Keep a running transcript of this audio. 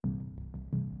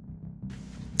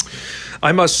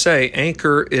I must say,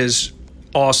 Anchor is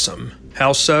awesome.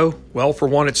 How so? Well, for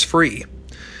one, it's free.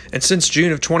 And since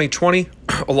June of 2020,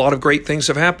 a lot of great things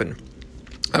have happened.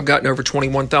 I've gotten over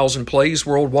 21,000 plays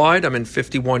worldwide. I'm in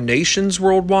 51 nations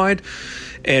worldwide.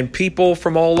 And people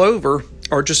from all over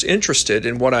are just interested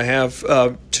in what I have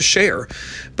to share.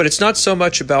 But it's not so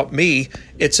much about me.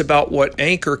 It's about what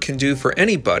Anchor can do for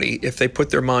anybody if they put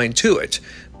their mind to it.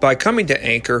 By coming to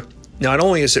Anchor, not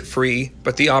only is it free,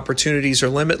 but the opportunities are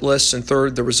limitless. And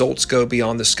third, the results go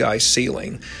beyond the sky's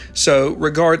ceiling. So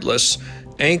regardless,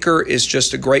 Anchor is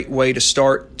just a great way to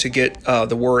start to get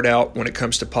the word out when it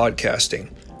comes to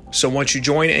podcasting. So once you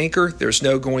join Anchor, there's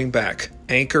no going back.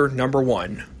 Anchor, number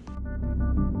one.